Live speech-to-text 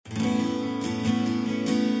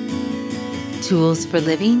Tools for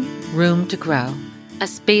living, room to grow. A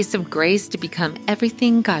space of grace to become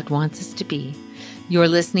everything God wants us to be. You're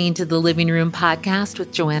listening to the Living Room Podcast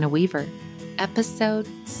with Joanna Weaver, episode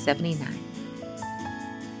 79.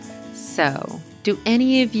 So, do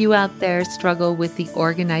any of you out there struggle with the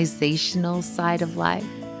organizational side of life?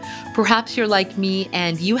 Perhaps you're like me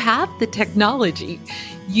and you have the technology.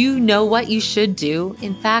 You know what you should do.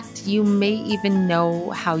 In fact, you may even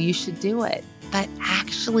know how you should do it. But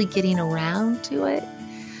actually getting around to it,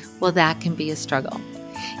 well, that can be a struggle.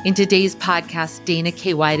 In today's podcast, Dana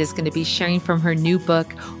K. White is going to be sharing from her new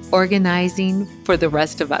book, Organizing for the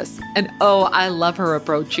Rest of Us. And oh, I love her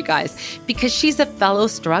approach, you guys, because she's a fellow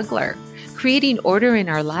struggler. Creating order in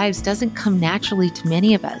our lives doesn't come naturally to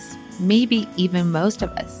many of us, maybe even most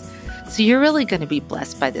of us. So you're really going to be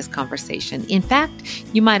blessed by this conversation. In fact,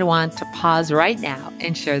 you might want to pause right now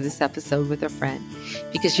and share this episode with a friend,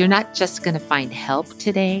 because you're not just going to find help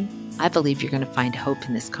today. I believe you're going to find hope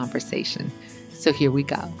in this conversation. So here we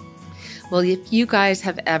go. Well, if you guys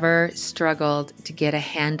have ever struggled to get a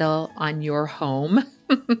handle on your home,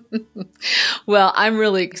 well, I'm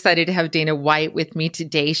really excited to have Dana White with me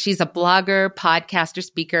today. She's a blogger, podcaster,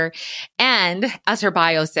 speaker, and as her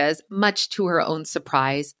bio says, much to her own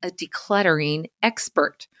surprise, a decluttering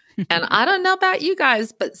expert. And I don't know about you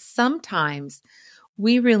guys, but sometimes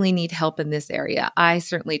we really need help in this area. I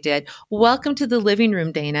certainly did. Welcome to the living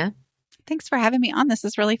room, Dana. Thanks for having me on. This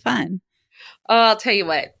is really fun. Oh, I'll tell you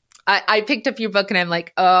what. I picked up your book and I'm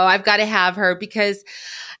like, oh, I've got to have her, because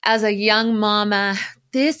as a young mama,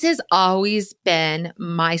 this has always been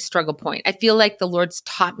my struggle point. I feel like the Lord's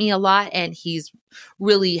taught me a lot and he's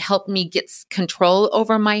really helped me get control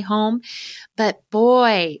over my home. But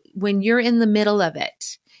boy, when you're in the middle of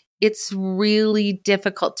it, it's really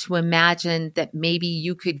difficult to imagine that maybe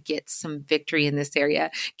you could get some victory in this area.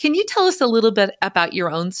 Can you tell us a little bit about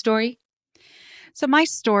your own story? So my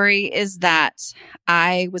story is that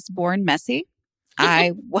I was born messy.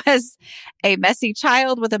 I was a messy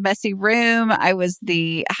child with a messy room. I was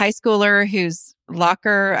the high schooler whose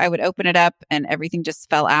locker, I would open it up and everything just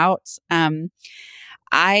fell out.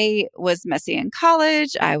 I was messy in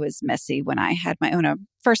college. I was messy when I had my own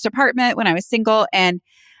first apartment, when I was single.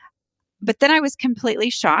 But then I was completely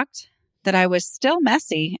shocked that I was still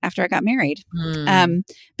messy after I got married.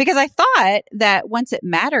 Because I thought that once it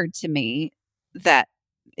mattered to me, that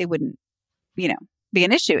it wouldn't, be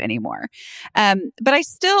an issue anymore. But I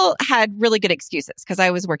still had really good excuses because I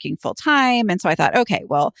was working full time. And so I thought, okay,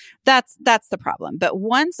 well, that's the problem. But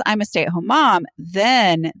once I'm a stay-at-home mom,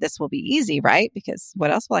 then this will be easy, right? Because what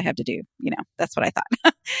else will I have to do? That's what I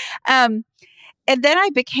thought. And then I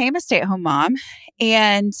became a stay-at-home mom.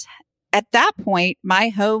 And at that point, my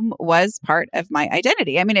home was part of my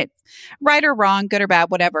identity. I mean, it right or wrong, good or bad,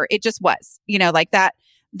 whatever. It just was, like that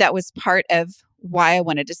was part of why I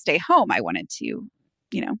wanted to stay home. I wanted to,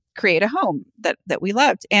 create a home that we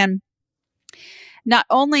loved. And not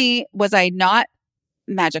only was I not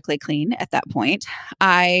magically clean at that point,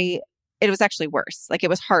 it was actually worse. Like it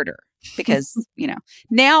was harder because,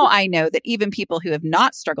 now I know that even people who have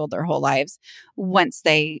not struggled their whole lives, once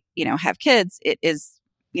they, have kids, it is,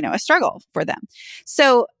 a struggle for them.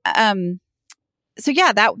 So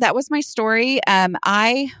yeah, that was my story.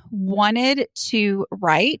 I wanted to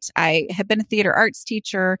write. I had been a theater arts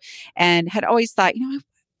teacher and had always thought,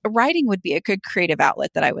 writing would be a good creative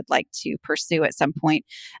outlet that I would like to pursue at some point.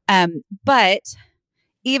 But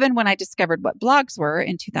even when I discovered what blogs were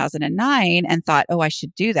in 2009 and thought, oh, I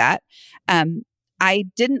should do that, I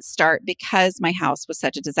didn't start because my house was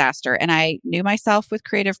such a disaster. And I knew myself with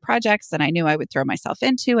creative projects and I knew I would throw myself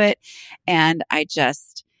into it. And I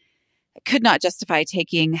just could not justify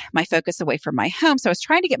taking my focus away from my home. So I was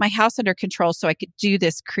trying to get my house under control so I could do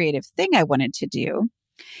this creative thing I wanted to do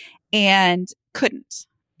and couldn't.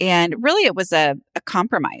 And really it was a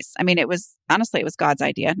compromise. I mean, it was God's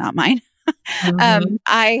idea, not mine. Mm-hmm.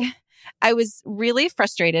 I was really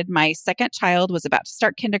frustrated. My second child was about to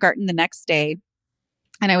start kindergarten the next day.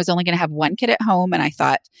 And I was only going to have one kid at home. And I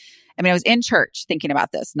thought, I was in church thinking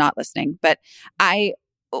about this, not listening, but I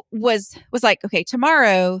was like, okay,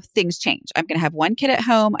 tomorrow things change. I'm going to have one kid at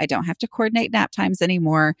home. I don't have to coordinate nap times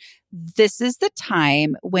anymore. This is the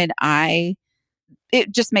time when it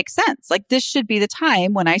just makes sense. Like this should be the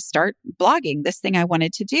time when I start blogging, this thing I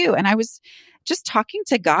wanted to do. And I was just talking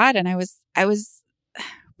to God and I was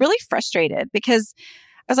really frustrated because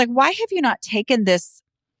I was like, why have you not taken this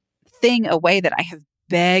thing away that I have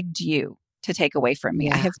begged you to take away from me?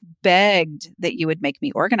 Yeah. I have begged that you would make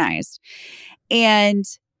me organized. And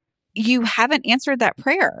you haven't answered that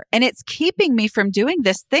prayer. And it's keeping me from doing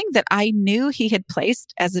this thing that I knew he had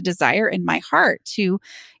placed as a desire in my heart to,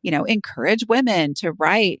 encourage women to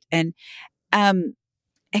write. And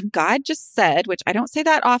God just said, which I don't say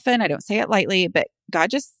that often, I don't say it lightly, but God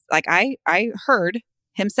just like, I heard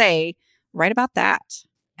him say, write about that.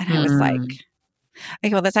 And I was like,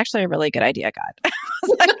 okay, well, that's actually a really good idea, God. I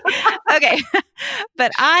was like, okay.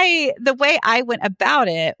 But the way I went about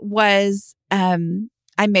it was,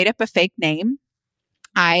 I made up a fake name.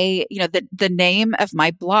 The name of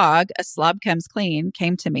my blog, A Slob Comes Clean,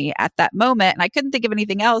 came to me at that moment. And I couldn't think of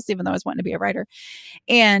anything else, even though I was wanting to be a writer.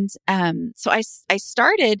 And so I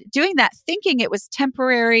started doing that, thinking it was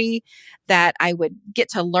temporary, that I would get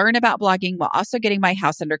to learn about blogging while also getting my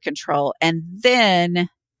house under control. And then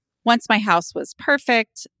once my house was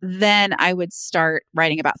perfect, then I would start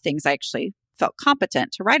writing about things I actually felt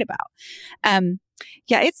competent to write about.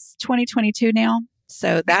 It's 2022 now.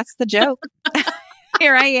 So that's the joke.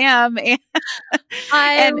 Here I am.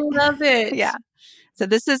 I love it. Yeah. So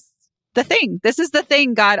this is the thing. This is the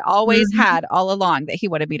thing God always had all along that he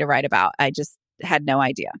wanted me to write about. I just had no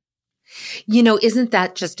idea. Isn't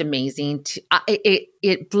that just amazing?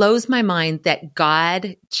 It blows my mind that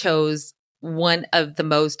God chose one of the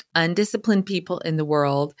most undisciplined people in the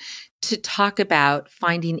world to talk about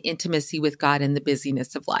finding intimacy with God in the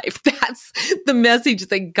busyness of life. That's the message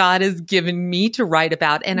that God has given me to write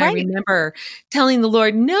about. And right. I remember telling the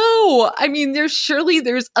Lord, no, I mean,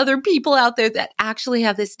 there's other people out there that actually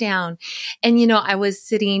have this down. And, I was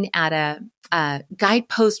sitting at a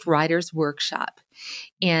Guidepost Writers Workshop,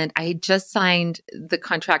 and I had just signed the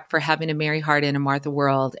contract for Having a Mary Heart in a Martha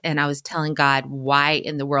World. And I was telling God why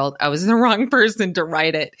in the world I was the wrong person to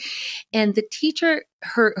write it. And the teacher,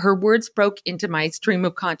 her words broke into my stream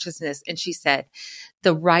of consciousness. And she said,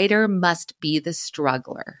 the writer must be the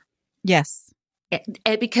struggler. Yes.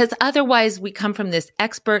 And because otherwise we come from this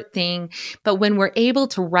expert thing. But when we're able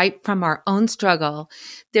to write from our own struggle,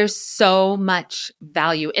 there's so much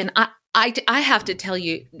value. And I have to tell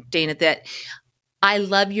you, Dana, that I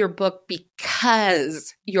love your book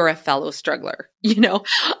because you're a fellow struggler.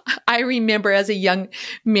 I remember as a young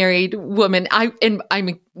married woman,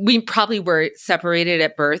 we probably were separated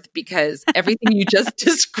at birth because everything you just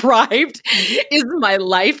described is my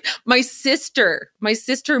life. My sister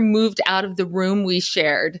moved out of the room we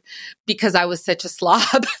shared because I was such a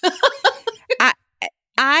slob.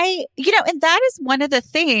 And that is one of the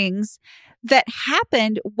things that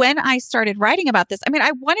happened when I started writing about this. I mean,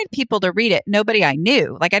 I wanted people to read it. Nobody I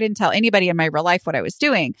knew. Like, I didn't tell anybody in my real life what I was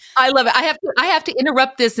doing. I love it. I have to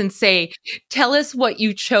interrupt this and say, tell us what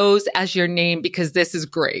you chose as your name, because this is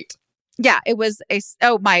great. Yeah, it was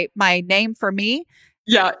my name for me.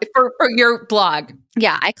 Yeah, for your blog.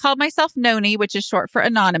 Yeah, I called myself Noni, which is short for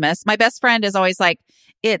anonymous. My best friend is always like,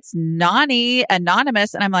 it's Noni,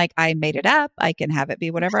 anonymous. And I'm like, I made it up. I can have it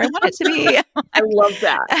be whatever I want it to be. I love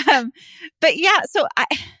that.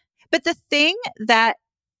 But the thing that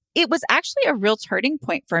it was actually a real turning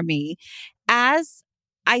point for me as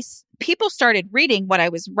people started reading what I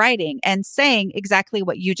was writing and saying exactly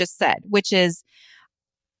what you just said, which is,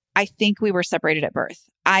 I think we were separated at birth.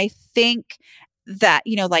 I think that,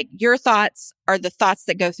 like, your thoughts are the thoughts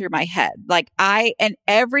that go through my head. And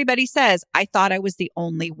everybody says, I thought I was the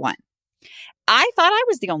only one. I thought I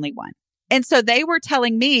was the only one. And so they were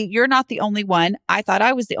telling me, you're not the only one. I thought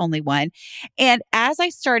I was the only one. And as I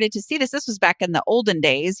started to see this was back in the olden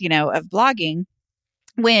days, of blogging,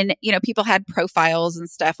 when, people had profiles and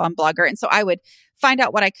stuff on Blogger. And so I would find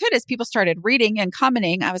out what I could as people started reading and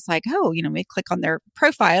commenting. I was like, we click on their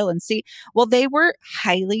profile and see, well, they were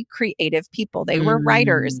highly creative people. They were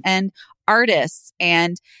writers and artists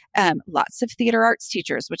and lots of theater arts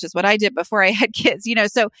teachers, which is what I did before I had kids,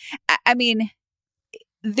 So, I mean,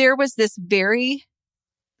 there was this very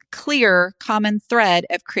clear common thread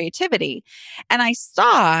of creativity. And I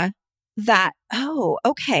saw that,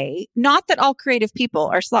 okay, not that all creative people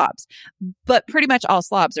are slobs, but pretty much all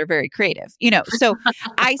slobs are very creative, So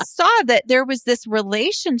I saw that there was this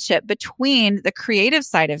relationship between the creative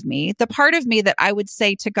side of me, the part of me that I would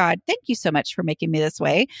say to God, thank you so much for making me this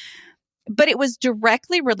way. But it was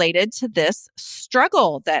directly related to this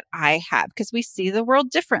struggle that I have, because we see the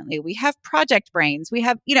world differently. We have project brains. We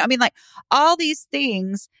have, all these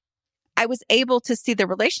things. I was able to see the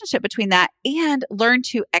relationship between that and learn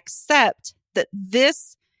to accept that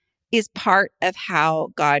this is part of how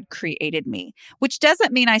God created me, which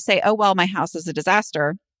doesn't mean I say, oh, well, my house is a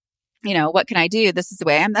disaster. What can I do? This is the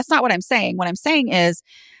way I am. That's not what I'm saying. What I'm saying is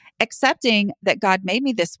accepting that God made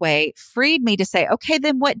me this way freed me to say, okay,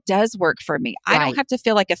 then what does work for me? Right. I don't have to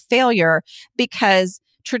feel like a failure because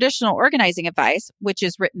traditional organizing advice, which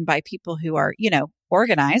is written by people who are,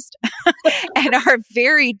 organized and are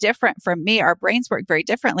very different from me. Our brains work very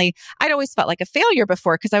differently. I'd always felt like a failure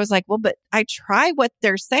before because I was like, well, but I try what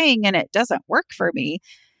they're saying and it doesn't work for me.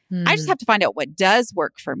 I just have to find out what does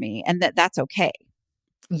work for me and that's okay.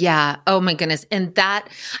 Yeah. Oh my goodness. And I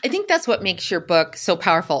think that's what makes your book so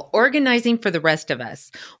powerful. Organizing for the Rest of Us.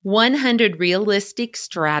 100 realistic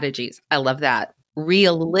strategies. I love that.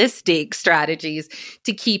 Realistic strategies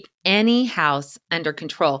to keep any house under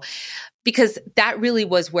control. Because that really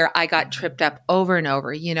was where I got tripped up over and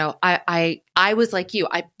over. I was like you.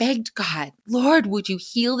 I begged God, Lord, would you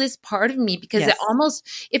heal this part of me? Because Yes.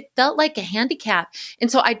 it felt like a handicap.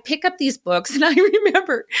 And so I'd pick up these books. And I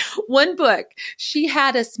remember one book, she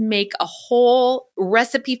had us make a whole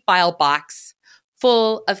recipe file box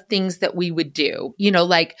full of things that we would do.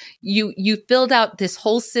 Like you filled out this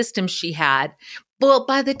whole system she had. Well,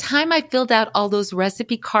 by the time I filled out all those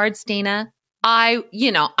recipe cards, Dana, I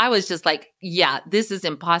was just like, yeah, this is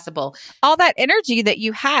impossible. All that energy that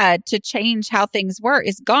you had to change how things were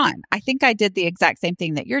is gone. I think I did the exact same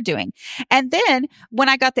thing that you're doing. And then when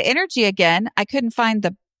I got the energy again, I couldn't find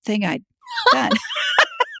the thing I'd done.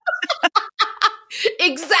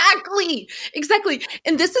 Exactly.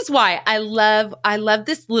 And this is why I love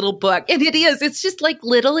this little book. And it's just like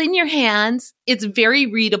little in your hands. It's very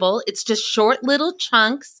readable. It's just short little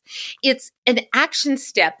chunks. It's an action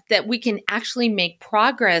step that we can actually make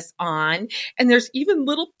progress on. And there's even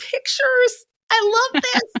little pictures. I love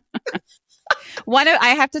this. I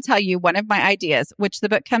have to tell you, one of my ideas, which the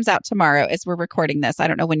book comes out tomorrow as we're recording this. I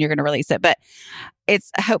don't know when you're going to release it, but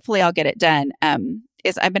hopefully I'll get it done.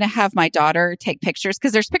 Is I'm going to have my daughter take pictures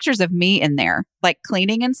because there's pictures of me in there, like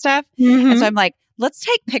cleaning and stuff. Mm-hmm. And so I'm like, let's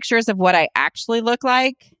take pictures of what I actually look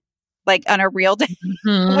like on a real day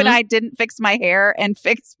when I didn't fix my hair and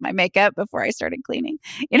fix my makeup before I started cleaning.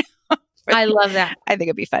 I love that. I think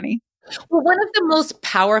it'd be funny. Well, one of the most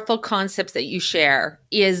powerful concepts that you share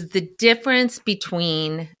is the difference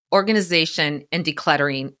between organization and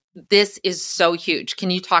decluttering. This is so huge. Can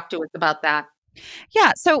you talk to us about that?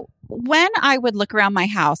 Yeah. So when I would look around my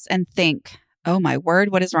house and think, oh my word,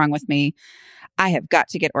 what is wrong with me? I have got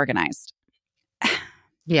to get organized.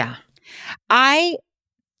 Yeah.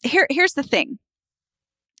 Here's the thing.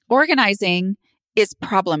 Organizing is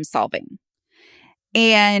problem solving.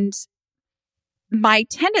 And my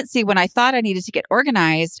tendency when I thought I needed to get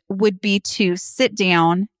organized would be to sit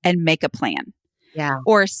down and make a plan. Yeah.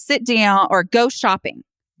 Or sit down or go shopping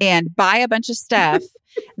and buy a bunch of stuff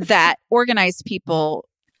that organized people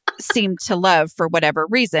seem to love for whatever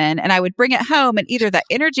reason. And I would bring it home and either that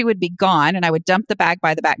energy would be gone and I would dump the bag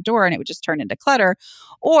by the back door and it would just turn into clutter,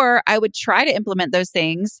 or I would try to implement those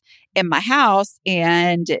things in my house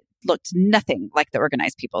and it looked nothing like the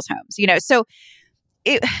organized people's homes. So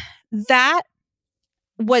that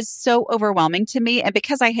was so overwhelming to me. And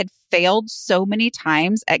because I had failed so many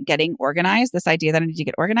times at getting organized, this idea that I need to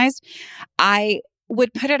get organized, I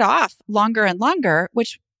would put it off longer and longer,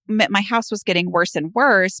 which meant my house was getting worse and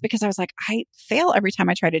worse because I was like, I fail every time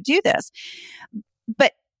I try to do this.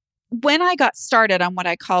 But when I got started on what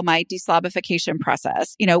I call my deslobification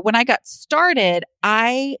process, when I got started,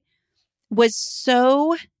 I was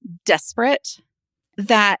so desperate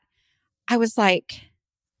that I was like,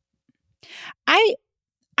 I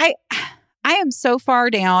am so far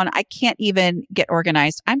down. I can't even get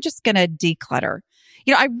organized. I'm just going to declutter.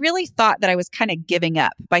 I really thought that I was kind of giving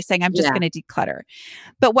up by saying, I'm just going to declutter.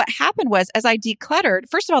 But what happened was as I decluttered,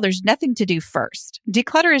 first of all, there's nothing to do first.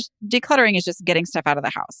 Decluttering is just getting stuff out of the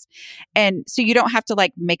house. And so you don't have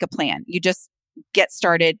to make a plan. You just get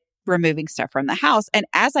started removing stuff from the house. And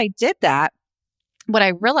as I did that, what I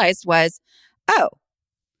realized was,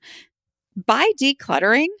 by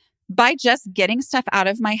decluttering, by just getting stuff out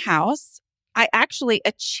of my house, I actually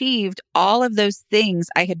achieved all of those things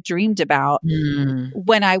I had dreamed about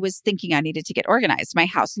when I was thinking I needed to get organized. My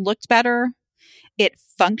house looked better. It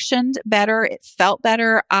functioned better. It felt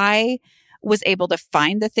better. I was able to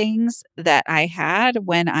find the things that I had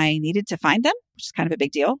when I needed to find them, which is kind of a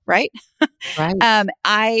big deal, right? Right.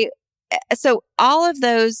 So all of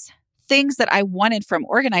those things that I wanted from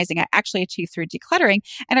organizing, I actually achieved through decluttering.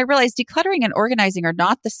 And I realized decluttering and organizing are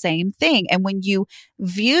not the same thing. And when you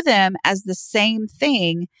view them as the same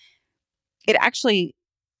thing, it actually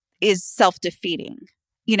is self-defeating,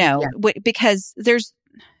 because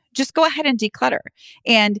just go ahead and declutter.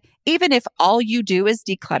 And even if all you do is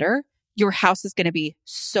declutter, your house is going to be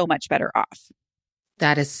so much better off.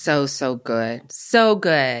 That is so, so good. So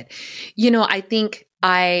good. I think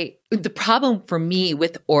the problem for me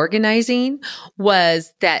with organizing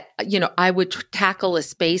was that, I would tackle a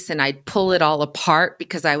space and I'd pull it all apart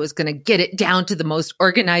because I was going to get it down to the most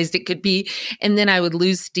organized it could be. And then I would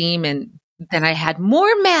lose steam and then I had more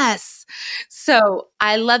mess. So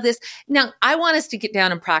I love this. Now I want us to get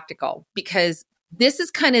down and practical because this is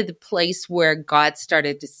kind of the place where God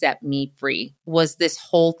started to set me free, was this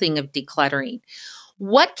whole thing of decluttering.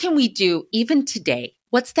 What can we do even today?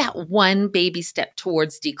 What's that one baby step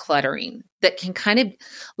towards decluttering that can kind of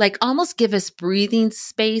like almost give us breathing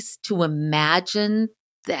space to imagine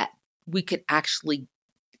that we could actually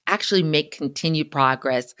make continued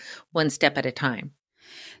progress one step at a time?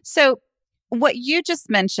 So what you just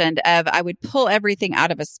mentioned of I would pull everything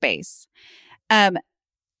out of a space, don't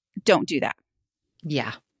do that.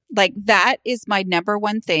 Yeah. Like that is my number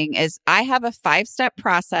one thing is I have a 5-step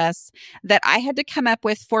process that I had to come up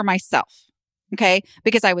with for myself. Okay.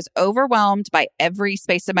 Because I was overwhelmed by every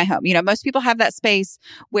space in my home. Most people have that space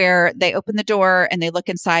where they open the door and they look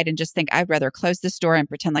inside and just think, I'd rather close this door and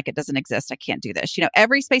pretend like it doesn't exist. I can't do this.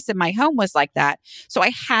 Every space in my home was like that. So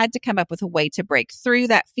I had to come up with a way to break through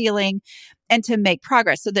that feeling and to make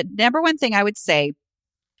progress. So the number one thing I would say,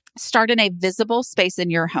 start in a visible space in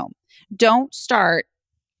your home. Don't start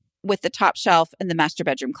with the top shelf in the master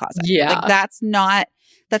bedroom closet. Yeah. Like that's not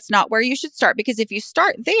where you should start, because if you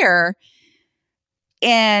start there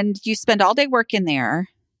and you spend all day work in there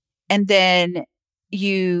and then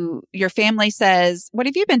your family says, what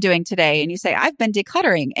have you been doing today? And you say, I've been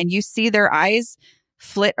decluttering, and you see their eyes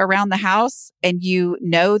flit around the house and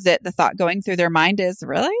that the thought going through their mind is,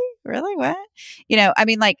 really? Really? What?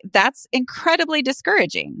 That's incredibly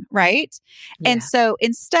discouraging, right? Yeah. And so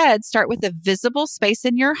instead, start with a visible space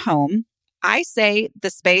in your home. I say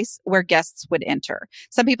the space where guests would enter.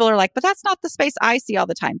 Some people are like, but that's not the space I see all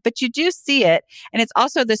the time. But you do see it. And it's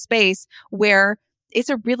also the space where it's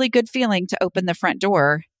a really good feeling to open the front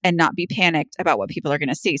door and not be panicked about what people are going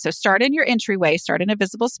to see. So start in your entryway, start in a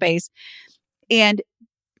visible space, and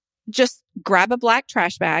just grab a black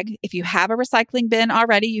trash bag. If you have a recycling bin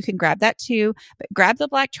already, you can grab that too, but grab the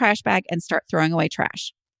black trash bag and start throwing away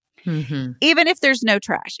trash. Mm-hmm. Even if there's no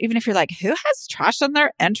trash, even if you're like, who has trash in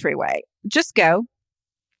their entryway? Just go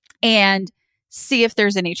and see if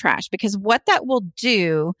there's any trash, because what that will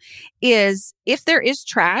do is if there is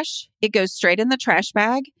trash, it goes straight in the trash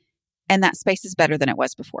bag and that space is better than it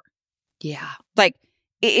was before. Yeah. Like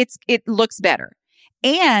it looks better.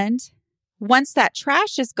 And once that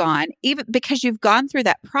trash is gone, even because you've gone through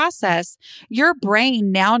that process, your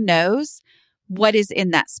brain now knows what is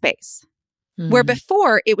in that space. Mm-hmm. Where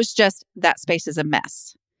before it was just that space is a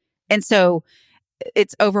mess. And so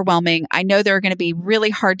it's overwhelming. I know there are going to be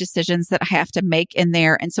really hard decisions that I have to make in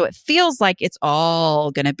there. And so it feels like it's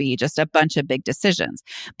all going to be just a bunch of big decisions.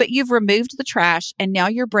 But you've removed the trash and now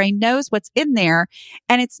your brain knows what's in there.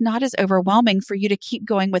 And it's not as overwhelming for you to keep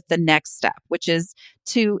going with the next step, which is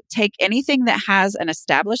to take anything that has an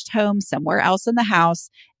established home somewhere else in the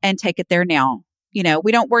house and take it there now.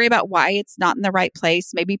 We don't worry about why it's not in the right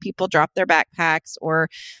place. Maybe people drop their backpacks or,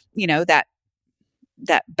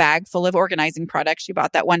 that bag full of organizing products you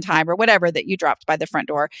bought that one time or whatever that you dropped by the front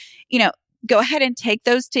door. Go ahead and take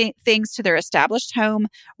those things to their established home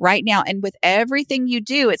right now. And with everything you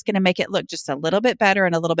do, it's going to make it look just a little bit better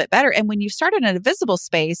and a little bit better. And when you start in a visible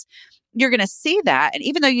space, you're going to see that. And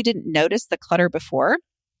even though you didn't notice the clutter before,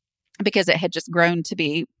 because it had just grown to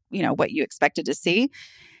be, what you expected to see,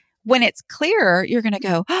 when it's clear, you're going to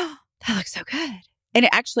go, oh, that looks so good. And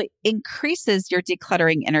it actually increases your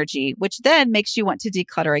decluttering energy, which then makes you want to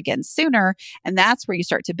declutter again sooner. And that's where you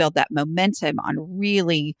start to build that momentum on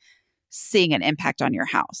really seeing an impact on your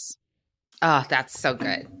house. Oh, that's so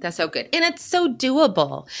good. That's so good. And it's so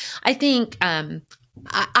doable. I think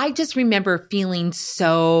I just remember feeling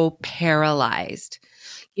so paralyzed,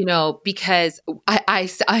 because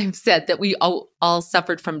I've said that we all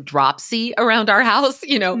suffered from dropsy around our house.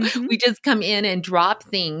 Mm-hmm. We just come in and drop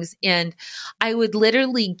things, and I would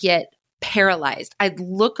literally get paralyzed. I'd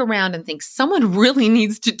look around and think someone really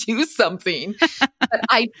needs to do something, but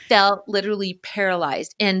I felt literally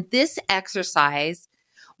paralyzed. And this exercise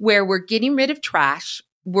where we're getting rid of trash,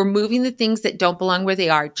 we're moving the things that don't belong where they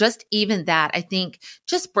are, just even that, I think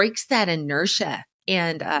just breaks that inertia.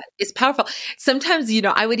 And it's powerful. Sometimes,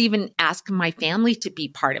 I would even ask my family to be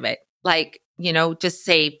part of it. Like, just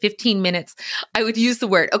say 15 minutes. I would use the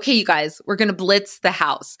word, okay, you guys, we're going to blitz the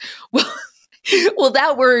house. Well,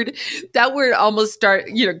 that word almost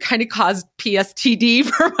kind of caused PSTD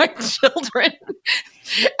for my children.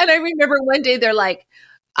 And I remember one day they're like,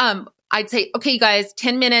 I'd say, okay, you guys,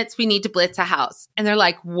 10 minutes, we need to blitz a house. And they're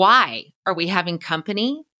like, why? Are we having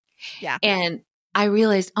company? Yeah. And I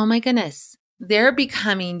realized, oh my goodness, they're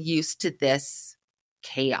becoming used to this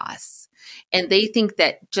chaos. And they think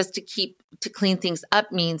that just to clean things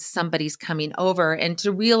up means somebody's coming over, and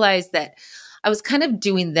to realize that I was kind of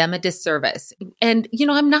doing them a disservice. And,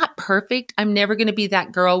 I'm not perfect. I'm never going to be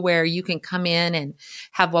that girl where you can come in and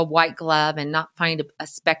have a white glove and not find a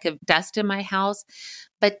speck of dust in my house.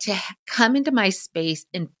 But to come into my space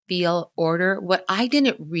and feel order, what I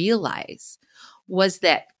didn't realize was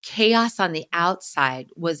that chaos on the outside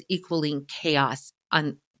was equaling chaos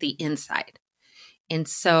on the inside. And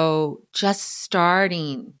so just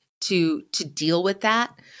starting to deal with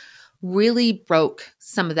that really broke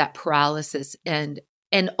some of that paralysis and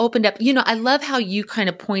opened up. I love how you kind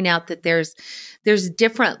of point out that there's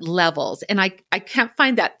different levels, and I can't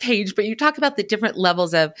find that page, but you talk about the different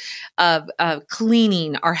levels of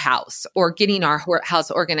cleaning our house or getting our house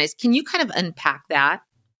organized. Can you kind of unpack that?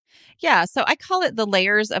 Yeah. So I call it the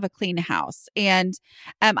layers of a clean house. And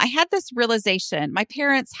I had this realization. My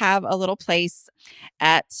parents have a little place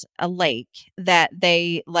at a lake that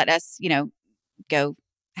they let us, go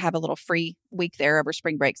have a little free week there over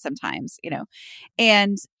spring break sometimes,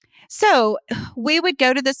 And so we would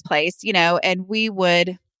go to this place, and we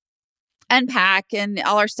would unpack and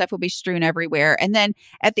all our stuff would be strewn everywhere. And then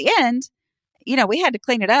at the end, we had to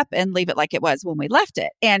clean it up and leave it like it was when we left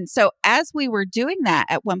it. And so as we were doing that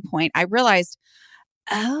at one point, I realized,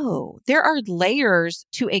 oh, there are layers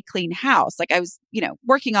to a clean house. Like I was,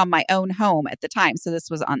 working on my own home at the time. So this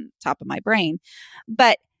was on top of my brain.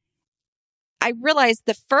 But I realized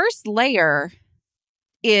the first layer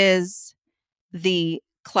is the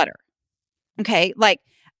clutter. Okay. Like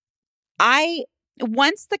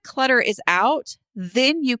once the clutter is out,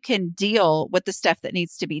 then you can deal with the stuff that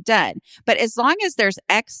needs to be done. But as long as there's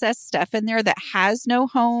excess stuff in there that has no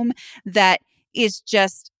home, that is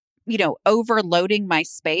just, overloading my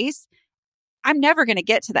space, I'm never going to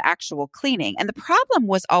get to the actual cleaning. And the problem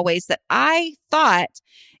was always that I thought,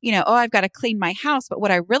 I've got to clean my house. But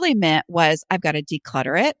what I really meant was I've got to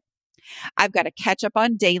declutter it. I've got to catch up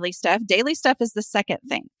on daily stuff. Daily stuff is the second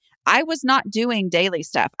thing. I was not doing daily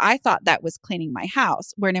stuff. I thought that was cleaning my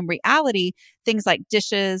house, when in reality, things like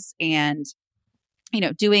dishes and,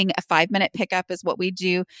 doing a 5-minute pickup is what we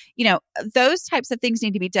do. Those types of things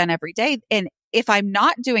need to be done every day. And if I'm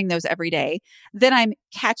not doing those every day, then I'm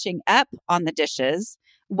catching up on the dishes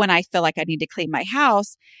when I feel like I need to clean my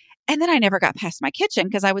house. And then I never got past my kitchen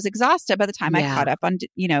because I was exhausted by the time I caught up on,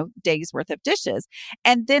 days worth of dishes.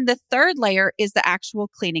 And then the third layer is the actual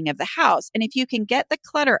cleaning of the house. And if you can get the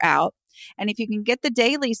clutter out, and if you can get the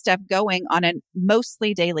daily stuff going on a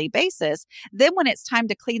mostly daily basis, then when it's time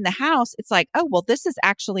to clean the house, it's like, oh, well, this is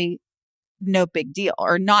actually no big deal,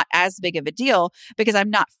 or not as big of a deal, because I'm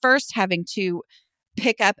not first having to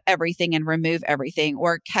pick up everything and remove everything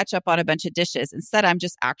or catch up on a bunch of dishes. Instead, I'm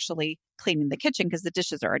just actually cleaning the kitchen because the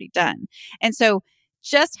dishes are already done. And so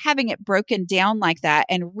just having it broken down like that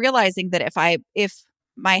and realizing that if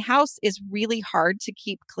my house is really hard to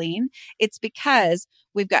keep clean, it's because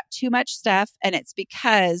we've got too much stuff, and it's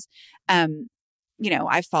because,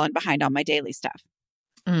 I've fallen behind on my daily stuff.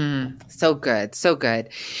 So good. So good.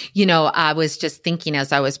 I was just thinking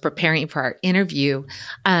as I was preparing for our interview,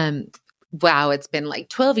 wow, it's been like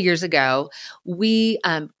 12 years ago. We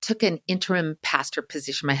took an interim pastor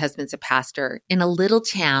position. My husband's a pastor in a little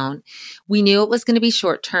town. We knew it was going to be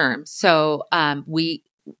short term. So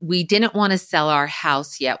we didn't want to sell our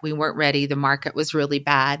house yet. We weren't ready. The market was really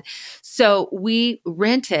bad. So we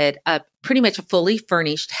rented pretty much a fully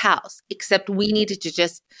furnished house, except we needed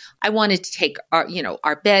to I wanted to take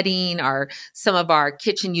our bedding, some of our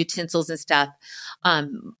kitchen utensils and stuff,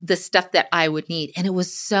 the stuff that I would need. And it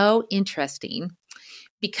was so interesting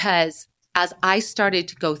because as I started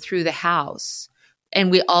to go through the house, and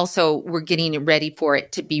we also were getting ready for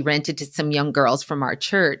it to be rented to some young girls from our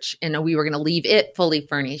church, and we were going to leave it fully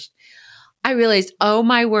furnished, I realized, oh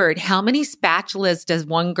my word, how many spatulas does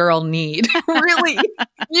one girl need? Really?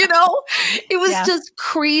 It was just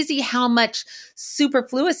crazy how much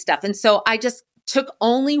superfluous stuff. And so I just took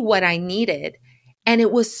only what I needed. And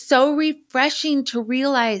it was so refreshing to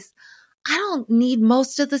realize I don't need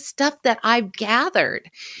most of the stuff that I've gathered.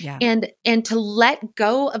 Yeah. And to let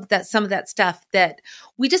go of some of that stuff that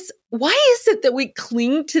why is it that we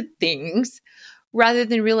cling to things rather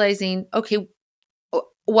than realizing, okay,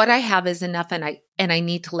 what I have is enough, and I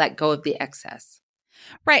need to let go of the excess.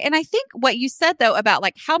 Right. And I think what you said though about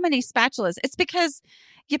like how many spatulas, it's because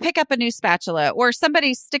you pick up a new spatula or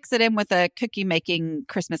somebody sticks it in with a cookie making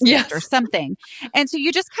Christmas gift or something. And so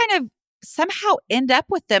you just kind of somehow end up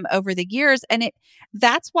with them over the years. And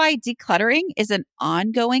that's why decluttering is an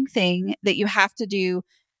ongoing thing that you have to do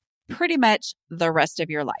pretty much the rest of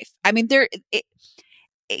your life. I mean,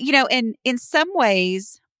 in some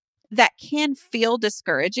ways that can feel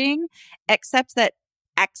discouraging, except that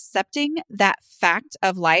accepting that fact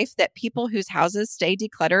of life that people whose houses stay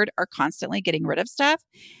decluttered are constantly getting rid of stuff,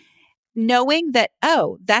 knowing that,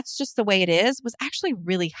 oh, that's just the way it is, was actually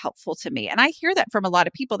really helpful to me. And I hear that from a lot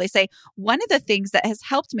of people. They say, one of the things that has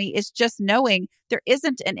helped me is just knowing there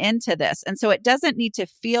isn't an end to this. And so it doesn't need to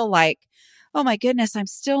feel like, oh my goodness, I'm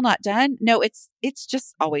still not done. No, it's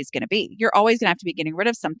just always going to be. You're always going to have to be getting rid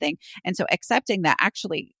of something. And so accepting that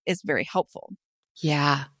actually is very helpful.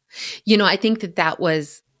 Yeah. I think that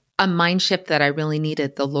was a mind shift that I really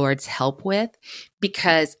needed the Lord's help with,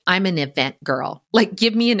 because I'm an event girl. Like,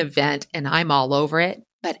 give me an event and I'm all over it,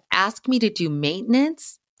 but ask me to do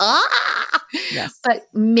maintenance. Yes. But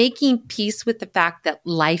making peace with the fact that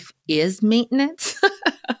life is maintenance.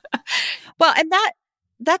 Well, and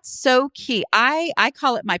that's so key. I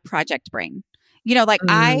call it my project brain.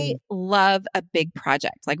 I love a big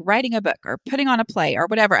project, like writing a book or putting on a play or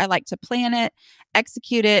whatever. I like to plan it,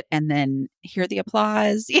 execute it, and then hear the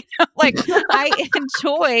applause. I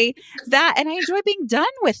enjoy that, and I enjoy being done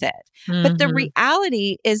with it. Mm-hmm. But the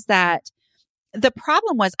reality is that the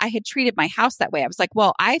problem was I had treated my house that way. I was like,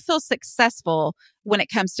 well, I feel successful when it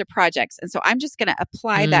comes to projects. And so I'm just going to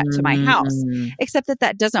apply that to my house, except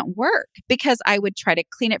that doesn't work, because I would try to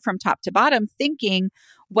clean it from top to bottom thinking,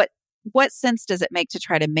 what sense does it make to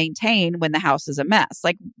try to maintain when the house is a mess?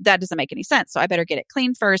 Like, that doesn't make any sense. So I better get it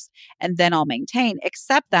clean first and then I'll maintain,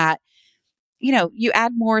 except that, you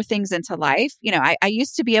add more things into life. I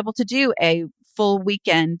used to be able to do a full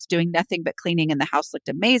weekend doing nothing but cleaning and the house looked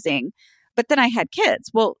amazing. But then I had kids.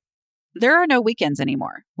 Well, there are no weekends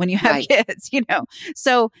anymore when you have kids,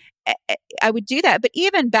 So I would do that. But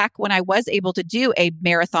even back when I was able to do a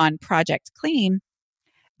marathon project clean,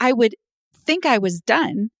 I would think I was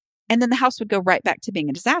done. And then the house would go right back to being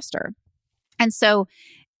a disaster. And so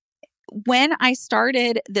when I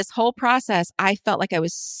started this whole process, I felt like I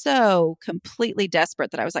was so completely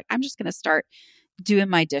desperate that I was like, I'm just going to start doing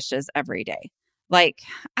my dishes every day. Like,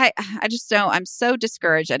 I just don't, I'm so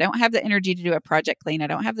discouraged. I don't have the energy to do a project clean. I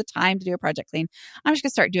don't have the time to do a project clean. I'm just going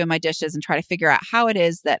to start doing my dishes and try to figure out how it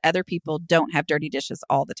is that other people don't have dirty dishes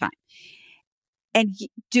all the time. And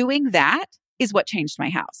doing that is what changed my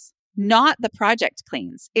house. Not the project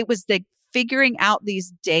cleans. It was the figuring out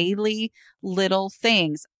these daily little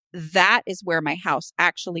things. That is where my house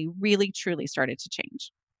actually really, truly started to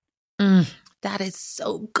change. That is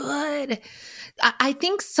so good. I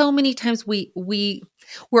think so many times we're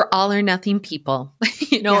all or nothing people,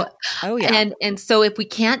 Yeah. Oh yeah. And so if we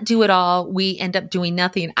can't do it all, we end up doing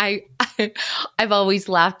nothing. I've always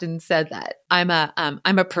laughed and said that I'm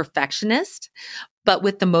a perfectionist, but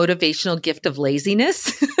with the motivational gift of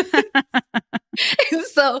laziness. And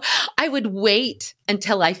so I would wait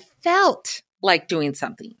until I felt like doing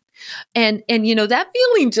something. And that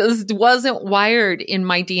feeling just wasn't wired in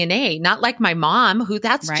my DNA, not like my mom, who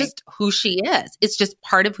that's just who she is. It's just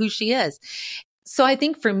part of who she is. So I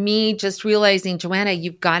think for me, just realizing, Joanna,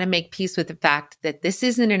 you've got to make peace with the fact that this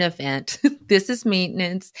isn't an event. This is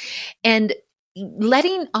maintenance. And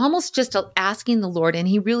almost just asking the Lord, and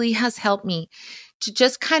he really has helped me to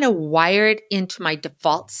just kind of wire it into my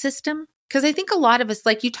default system. Because I think a lot of us,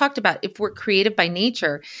 like you talked about, if we're creative by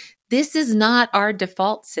nature, this is not our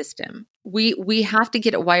default system. We have to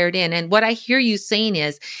get it wired in. And what I hear you saying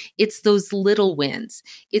is it's those little wins.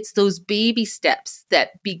 It's those baby steps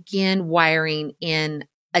that begin wiring in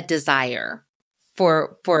a desire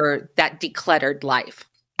for that decluttered life.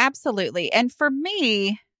 Absolutely. And for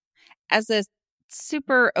me, as a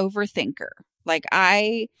super overthinker, like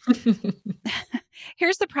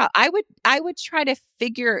here's the problem. I would try to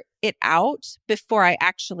figure it out before I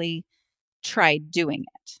actually tried doing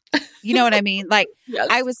it. You know what I mean? Like, yes.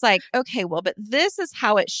 I was like, okay, well, but this is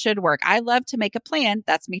how it should work. I love to make a plan.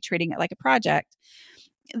 That's me treating it like a project.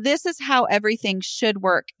 This is how everything should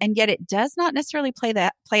work. And yet it does not necessarily play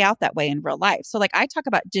out that way in real life. So like I talk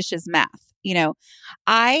about dishes math,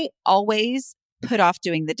 I always put off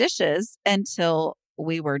doing the dishes until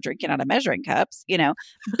we were drinking out of measuring cups,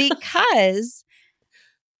 because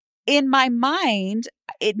in my mind,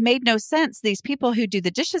 it made no sense. These people who do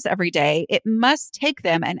the dishes every day, it must take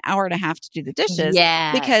them an hour and a half to do the dishes.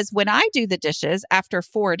 Yes. Because when I do the dishes after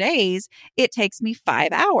 4 days, it takes me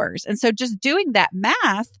 5 hours. And so just doing that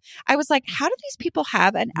math, I was like, how do these people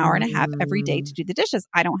have an hour and a half every day to do the dishes?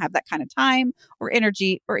 I don't have that kind of time or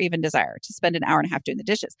energy or even desire to spend an hour and a half doing the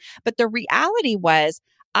dishes. But the reality was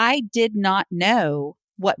I did not know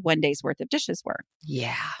what 1 day's worth of dishes were.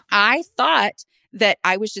 Yeah. I thought that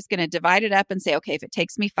I was just going to divide it up and say, okay, if it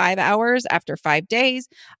takes me 5 hours after 5 days,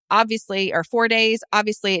 obviously, or 4 days,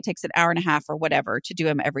 obviously it takes an hour and a half or whatever to do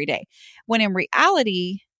them every day. When in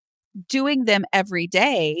reality, doing them every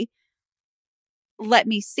day let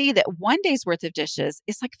me see that 1 day's worth of dishes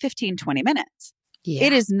is like 15, 20 minutes. Yeah.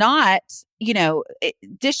 It is not,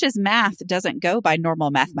 dishes math doesn't go by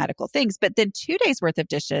normal mathematical things, but then 2 days worth of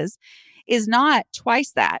dishes is not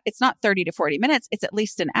twice that. It's not 30 to 40 minutes. It's at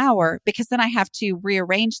least an hour, because then I have to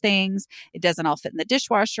rearrange things. It doesn't all fit in the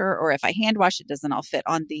dishwasher, or if I hand wash, it doesn't all fit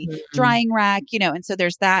on the drying rack, and so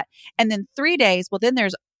there's that. And then 3 days, well, then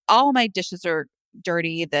there's all my dishes are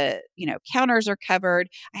dirty. The, counters are covered.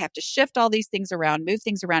 I have to shift all these things around, move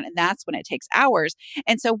things around. And that's when it takes hours.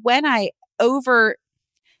 And so when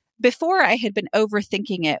before I had been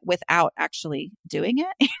overthinking it without actually doing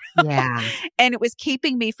it. Yeah. And it was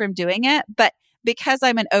keeping me from doing it. But because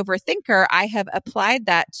I'm an overthinker, I have applied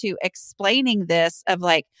that to explaining this of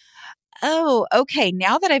like, oh, okay,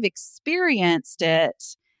 now that I've experienced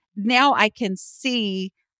it, now I can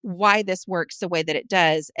see why this works the way that it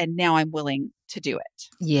does. And now I'm willing to do it.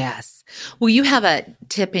 Yes. Well, you have a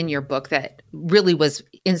tip in your book that really was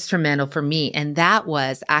instrumental for me. And that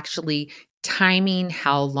was actually timing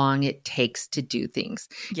how long it takes to do things.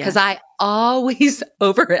 Because I always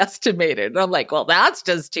overestimated. I'm like, well, that's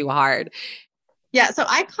just too hard. Yeah. So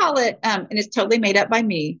I call it, and it's totally made up by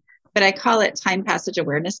me, but I call it time passage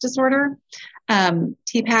awareness disorder,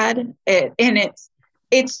 TPAD. And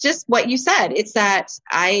it's just what you said. It's that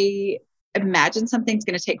I imagine something's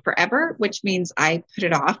going to take forever, which means I put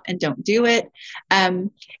it off and don't do it. And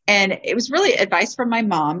it was really advice from my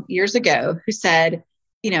mom years ago, who said,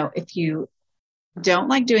 if you don't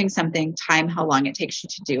like doing something, time how long it takes you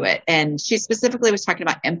to do it. And she specifically was talking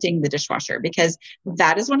about emptying the dishwasher, because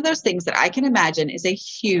that is one of those things that I can imagine is a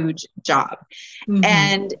huge job. Mm-hmm.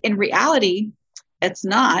 And in reality, it's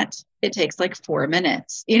not. It takes like 4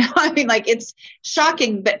 minutes. It's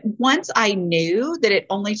shocking. But once I knew that it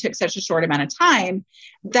only took such a short amount of time,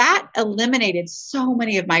 that eliminated so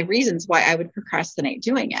many of my reasons why I would procrastinate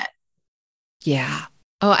doing it. Yeah.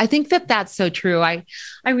 Oh, I think that that's so true. I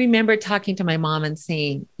remember talking to my mom and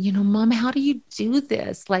saying, Mom, how do you do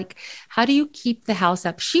this? Like, how do you keep the house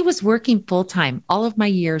up? She was working full time all of my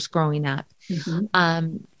years growing up.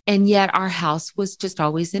 Mm-hmm. And yet our house was just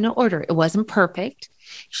always in order. It wasn't perfect.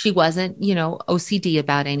 She wasn't, OCD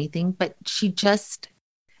about anything, but she just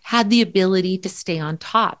had the ability to stay on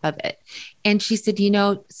top of it. And she said,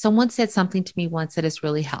 someone said something to me once that has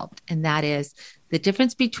really helped. And that is the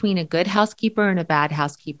difference between a good housekeeper and a bad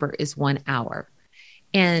housekeeper is 1 hour.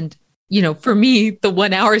 And, for me, the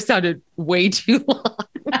 1 hour sounded way too long.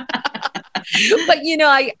 But,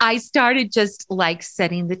 I started just like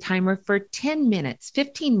setting the timer for 10 minutes,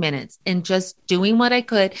 15 minutes, and just doing what I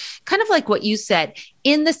could, kind of like what you said,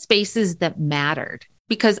 in the spaces that mattered.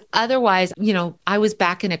 Because otherwise, I was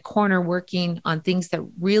back in a corner working on things that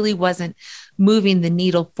really wasn't moving the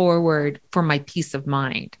needle forward for my peace of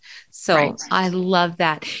mind. So right. I love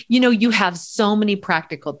that. You have so many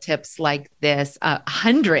practical tips like this,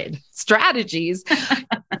 100 strategies.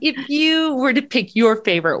 If you were to pick your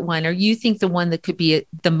favorite one, or you think the one that could be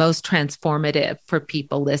the most transformative for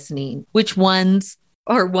people listening, which ones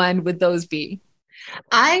or one would those be?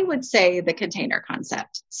 I would say the container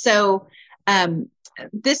concept. So,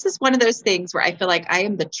 this is one of those things where I feel like I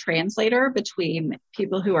am the translator between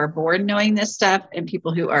people who are born knowing this stuff and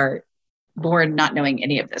people who are born not knowing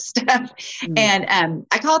any of this stuff. Mm-hmm. And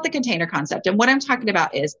I call it the container concept. And what I'm talking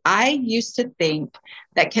about is I used to think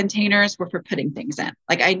that containers were for putting things in.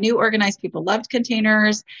 Like I knew organized people loved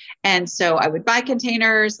containers. And so I would buy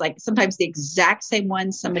containers, like sometimes the exact same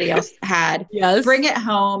ones somebody else had, yes. Bring it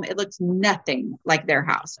home. It looks nothing like their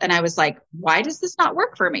house. And I was like, why does this not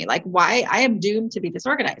work for me? Like why I am doomed to be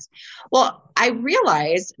disorganized. Well, I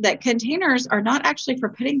realized that containers are not actually for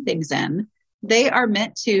putting things in. They are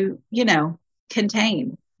meant to,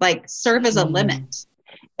 contain, like serve as a limit.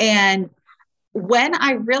 And when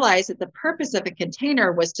I realized that the purpose of a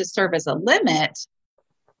container was to serve as a limit,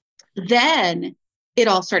 then it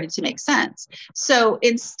all started to make sense. So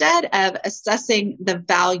instead of assessing the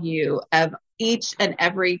value of each and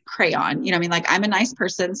every crayon, I'm a nice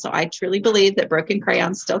person, so I truly believe that broken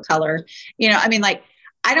crayons still color.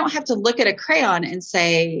 I don't have to look at a crayon and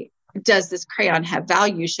say, does this crayon have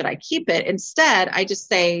value? Should I keep it? Instead, I just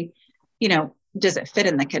say, does it fit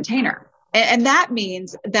in the container? And that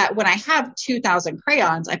means that when I have 2,000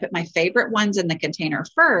 crayons, I put my favorite ones in the container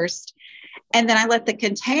first. And then I let the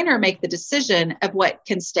container make the decision of what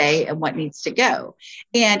can stay and what needs to go.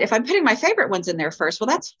 And if I'm putting my favorite ones in there first, well,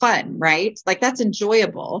 that's fun, right? Like that's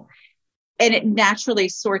enjoyable. And it naturally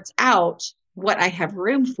sorts out what I have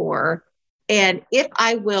room for. And if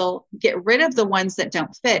I will get rid of the ones that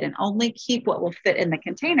don't fit and only keep what will fit in the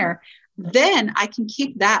container, then I can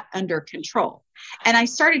keep that under control. And I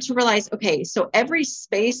started to realize, okay, so every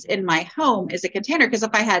space in my home is a container. Because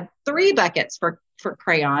if I had 3 buckets for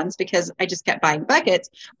crayons, because I just kept buying buckets,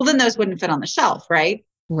 well, then those wouldn't fit on the shelf, right?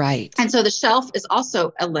 Right. And so the shelf is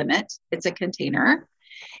also a limit. It's a container.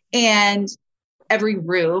 And every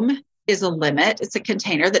room is a limit. It's a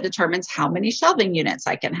container that determines how many shelving units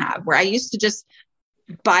I can have, where I used to just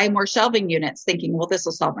buy more shelving units thinking, well, this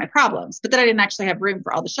will solve my problems. But then I didn't actually have room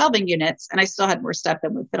for all the shelving units. And I still had more stuff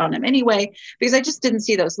than would fit on them anyway, because I just didn't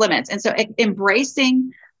see those limits. And so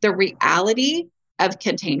embracing the reality of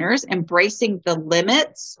containers, embracing the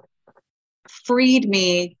limits, freed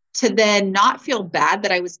me to then not feel bad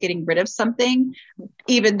that I was getting rid of something,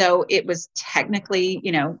 even though it was technically,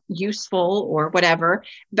 useful or whatever.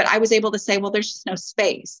 But I was able to say, well, there's just no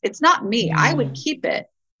space. It's not me. I would keep it,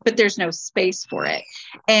 but there's no space for it.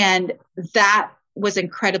 And that was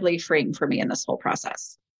incredibly freeing for me in this whole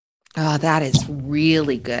process. Oh, that is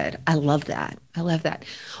really good. I love that. I love that.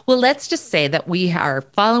 Well, let's just say that we are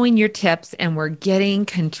following your tips and we're getting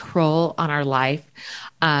control on our life.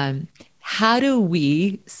 How do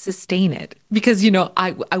we sustain it? Because,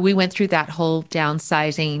 we went through that whole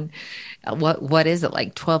downsizing. What is it,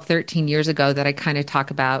 like 12, 13 years ago that I kind of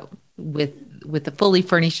talk about with the fully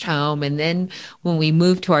furnished home. And then when we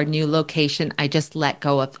moved to our new location, I just let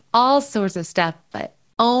go of all sorts of stuff. But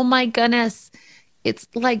oh my goodness, it's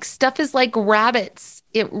like stuff is like rabbits.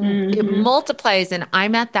 It multiplies. And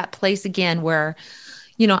I'm at that place again where,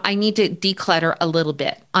 I need to declutter a little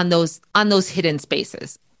bit on those hidden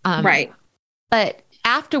spaces. Right. But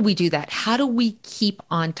after we do that, how do we keep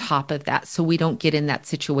on top of that so we don't get in that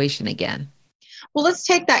situation again? Well, let's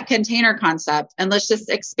take that container concept and let's just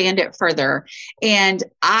expand it further. And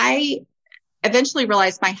I eventually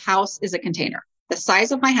realized my house is a container. The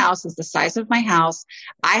size of my house is the size of my house.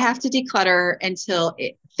 I have to declutter until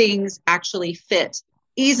things actually fit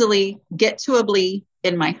easily, get-to-ably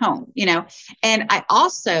in my home, And I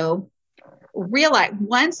also realized,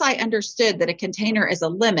 once I understood that a container is a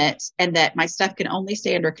limit and that my stuff can only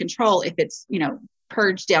stay under control if it's,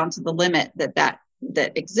 purged down to the limit that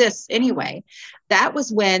exists anyway, that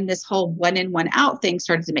was when this whole 1 in, 1 out thing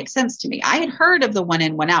started to make sense to me. I had heard of the 1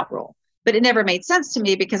 in, 1 out rule, but it never made sense to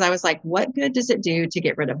me because I was like, what good does it do to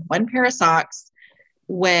get rid of 1 pair of socks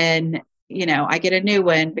when, I get a new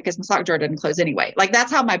one because my sock drawer didn't close anyway? Like,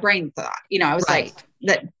 that's how my brain thought, I was right.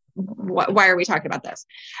 Why are we talking about this?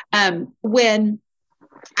 When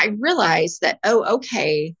I realized that,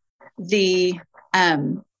 okay,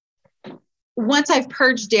 once I've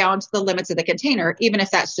purged down to the limits of the container, even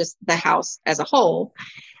if that's just the house as a whole,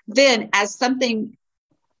 then as something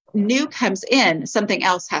new comes in, something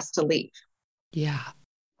else has to leave. Yeah.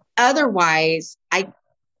 Otherwise,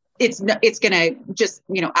 it's going to just,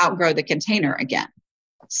 outgrow the container again.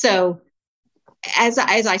 So as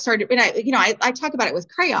I started, and I talk about it with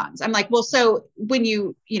crayons. I'm like, well, so when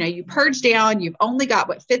you purge down, you've only got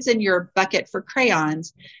what fits in your bucket for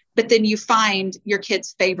crayons, but then you find your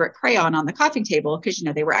kid's favorite crayon on the coffee table because,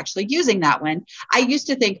 they were actually using that one. I used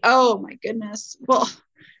to think, oh my goodness, well,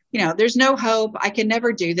 there's no hope. I can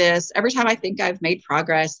never do this. Every time I think I've made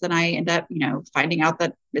progress, then I end up, finding out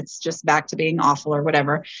that it's just back to being awful or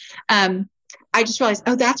whatever. I just realized,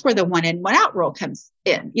 that's where the 1 in, 1 out rule comes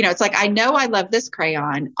in. It's like, I know I love this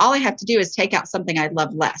crayon. All I have to do is take out something I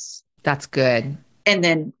love less. That's good. And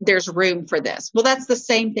then there's room for this. Well, that's the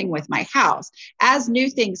same thing with my house. As new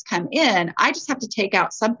things come in, I just have to take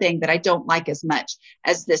out something that I don't like as much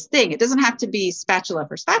as this thing. It doesn't have to be spatula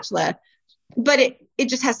for spatula, but it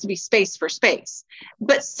just has to be space for space.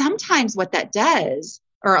 But sometimes what that does,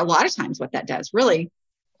 or a lot of times what that does really,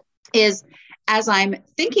 is as I'm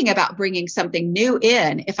thinking about bringing something new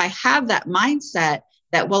in, if I have that mindset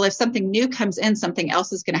that, well, if something new comes in, something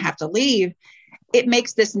else is going to have to leave, it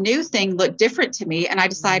makes this new thing look different to me. And I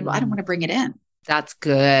decide, well, I don't want to bring it in. That's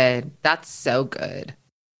good. That's so good.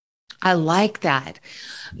 I like that.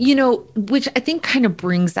 Which I think kind of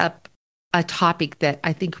brings up a topic that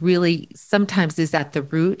I think really sometimes is at the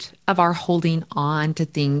root of our holding on to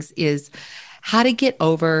things, is how to get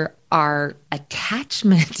over our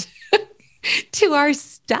attachment to our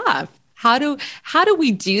stuff. How do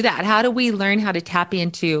we do that? How do we learn how to tap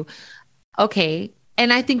into, okay,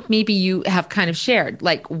 and I think maybe you have kind of shared,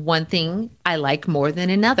 like, one thing I like more than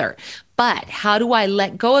another, but how do I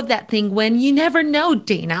let go of that thing when you never know,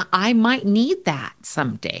 Dana, I might need that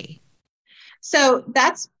someday? So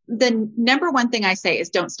that's the number one thing I say is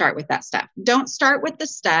don't start with that stuff. Don't start with the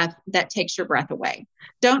stuff that takes your breath away.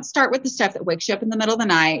 Don't start with the stuff that wakes you up in the middle of the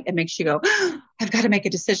night and makes you go, oh, I've got to make a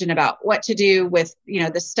decision about what to do with,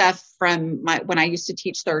 the stuff from when I used to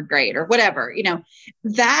teach third grade or whatever,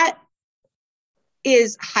 that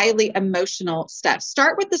is highly emotional stuff.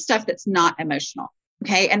 Start with the stuff that's not emotional.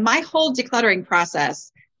 Okay. And my whole decluttering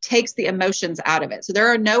process takes the emotions out of it. So there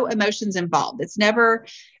are no emotions involved. It's never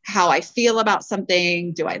how I feel about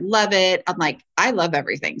something. Do I love it? I'm like, I love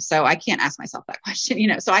everything. So I can't ask myself that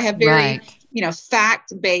question, so I have very,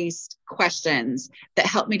 fact-based questions that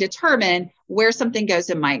help me determine where something goes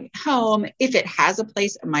in my home, if it has a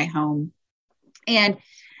place in my home. And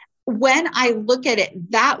when I look at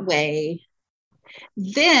it that way,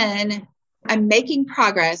 then I'm making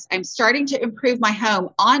progress. I'm starting to improve my home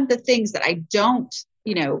on the things that I don't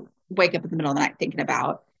wake up in the middle of the night thinking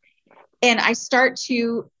about. And I start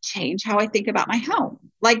to change how I think about my home.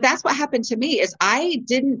 Like that's what happened to me is I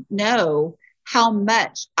didn't know how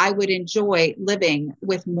much I would enjoy living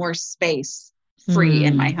with more space free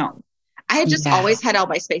in my home. I had just always had all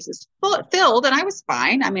my spaces filled and I was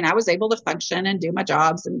fine. I mean, I was able to function and do my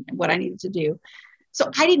jobs and what I needed to do. So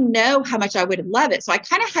I didn't know how much I would love it. So I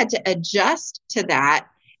kind of had to adjust to that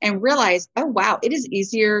and realize, oh, wow, it is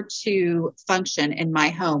easier to function in my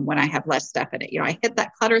home when I have less stuff in it. I hit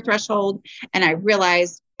that clutter threshold and I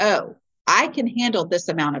realized, oh, I can handle this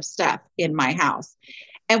amount of stuff in my house.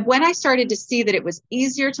 And when I started to see that it was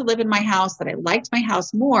easier to live in my house, that I liked my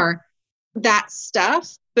house more, that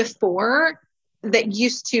stuff before that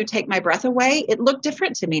used to take my breath away, it looked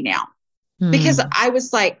different to me now. Because I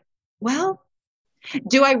was like, well,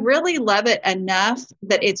 do I really love it enough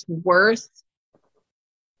that it's worth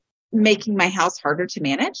making my house harder to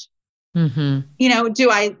manage? Do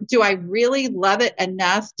I really love it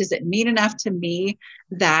enough? Does it mean enough to me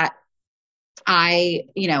that I,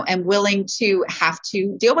 am willing to have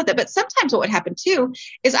to deal with it? But sometimes what would happen too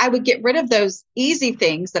is I would get rid of those easy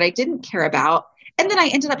things that I didn't care about. And then I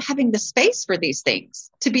ended up having the space for these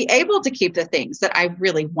things to be able to keep the things that I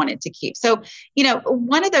really wanted to keep. So,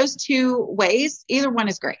 one of those two ways, either one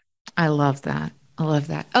is great. I love that. I love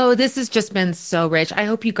that. Oh, this has just been so rich. I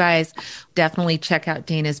hope you guys definitely check out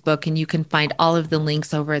Dana's book and you can find all of the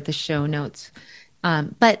links over at the show notes.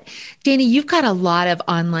 But Dana, you've got a lot of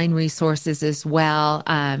online resources as well,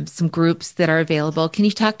 some groups that are available. Can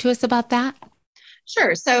you talk to us about that?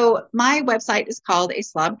 Sure. So my website is called A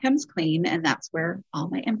Slob Comes Clean, and that's where all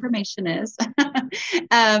my information is.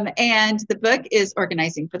 And the book is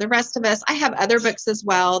Organizing for the Rest of Us. I have other books as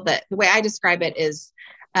well that the way I describe it is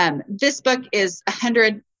this book is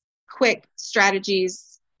 100 quick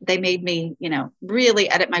strategies. They made me, really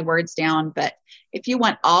edit my words down. But if you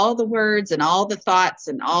want all the words and all the thoughts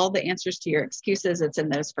and all the answers to your excuses, it's in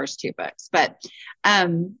those first two books. But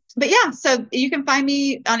yeah, so you can find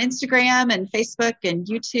me on Instagram and Facebook and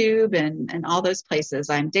YouTube and all those places.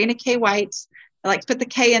 I'm Dana K. White. I like to put the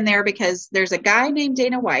K in there because there's a guy named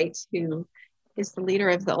Dana White who is the leader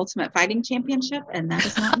of the Ultimate Fighting Championship, and that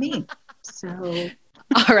is not me. So.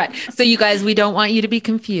 All right. So you guys, we don't want you to be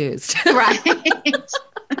confused. Right.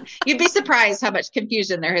 You'd be surprised how much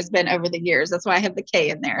confusion there has been over the years. That's why I have the K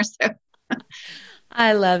in there. So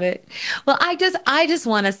I love it. Well, I just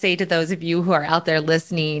want to say to those of you who are out there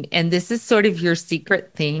listening, and this is sort of your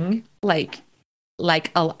secret thing,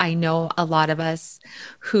 I know a lot of us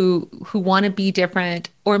who want to be different,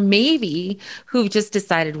 or maybe who've just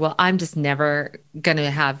decided, well, I'm just never going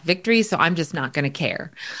to have victory, so I'm just not going to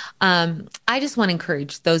care. I just want to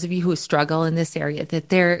encourage those of you who struggle in this area that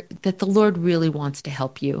the Lord really wants to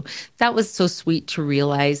help you. That was so sweet to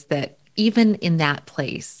realize that even in that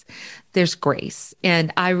place, there's grace.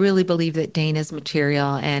 And I really believe that Dana's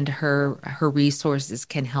material and her resources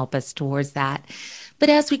can help us towards that. But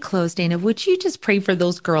as we close, Dana, would you just pray for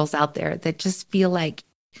those girls out there that just feel like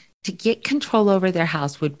to get control over their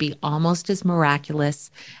house would be almost as miraculous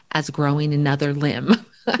as growing another limb?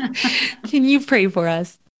 Can you pray for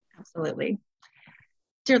us? Absolutely.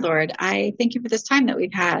 Dear Lord, I thank you for this time that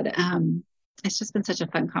we've had. It's just been such a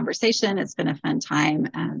fun conversation. It's been a fun time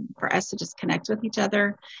for us to just connect with each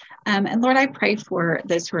other. And Lord, I pray for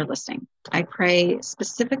those who are listening. I pray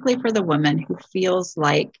specifically for the woman who feels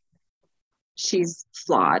like she's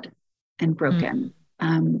flawed and broken.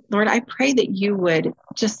 Lord, I pray that you would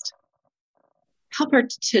just help her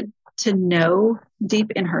to know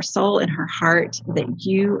deep in her soul, in her heart, that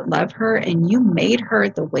you love her and you made her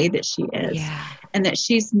the way that she is, and that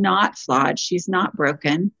she's not flawed. She's not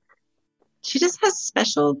broken. She just has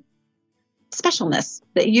specialness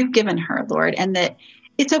that you've given her, Lord, and that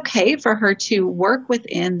it's okay for her to work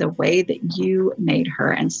within the way that you made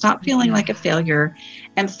her and stop feeling like a failure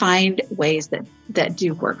and find ways that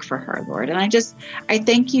do work for her, Lord. And I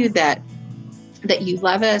thank you that you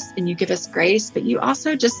love us and you give us grace, but you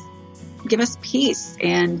also just give us peace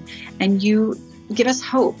and you give us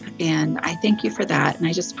hope. And I thank you for that. And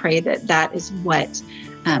I just pray that is what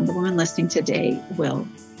the woman listening today will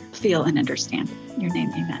feel and understand. In your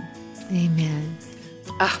name, amen. Amen.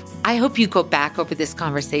 I hope you go back over this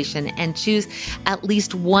conversation and choose at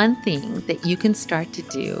least one thing that you can start to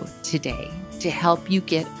do today to help you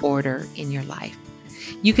get order in your life.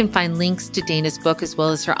 You can find links to Dana's book as well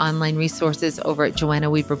as her online resources over at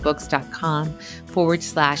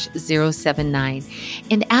JoannaWeaverBooks.com/079.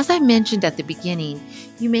 And as I mentioned at the beginning,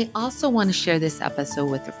 you may also want to share this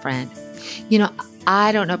episode with a friend.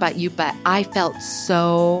 I don't know about you, but I felt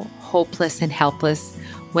so hopeless and helpless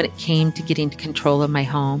when it came to getting control of my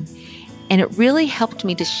home. And it really helped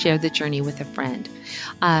me to share the journey with a friend.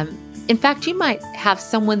 In fact, you might have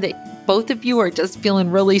someone that both of you are just feeling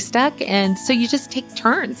really stuck. And so you just take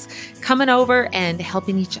turns coming over and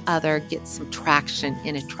helping each other get some traction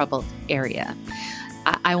in a troubled area.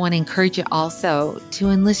 I want to encourage you also to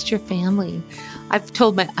enlist your family. I've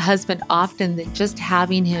told my husband often that just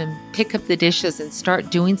having him pick up the dishes and start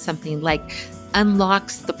doing something like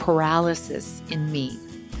unlocks the paralysis in me.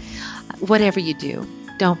 Whatever you do,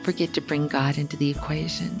 don't forget to bring God into the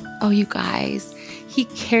equation. Oh, you guys, He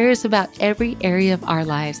cares about every area of our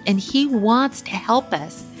lives, and He wants to help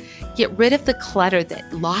us get rid of the clutter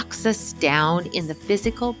that locks us down in the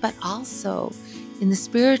physical, but also in the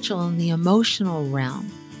spiritual and the emotional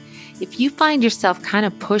realm. If you find yourself kind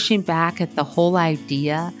of pushing back at the whole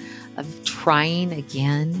idea of trying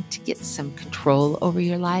again to get some control over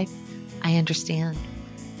your life, I understand.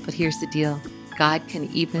 But here's the deal. God can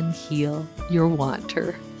even heal your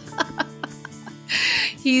wanter.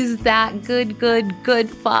 He's that good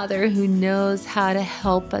Father who knows how to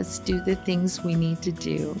help us do the things we need to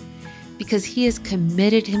do because He has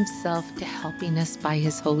committed Himself to helping us by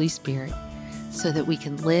His Holy Spirit so that we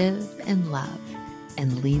can live and love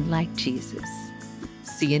and lead like Jesus.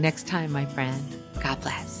 See you next time, my friend. God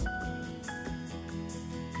bless.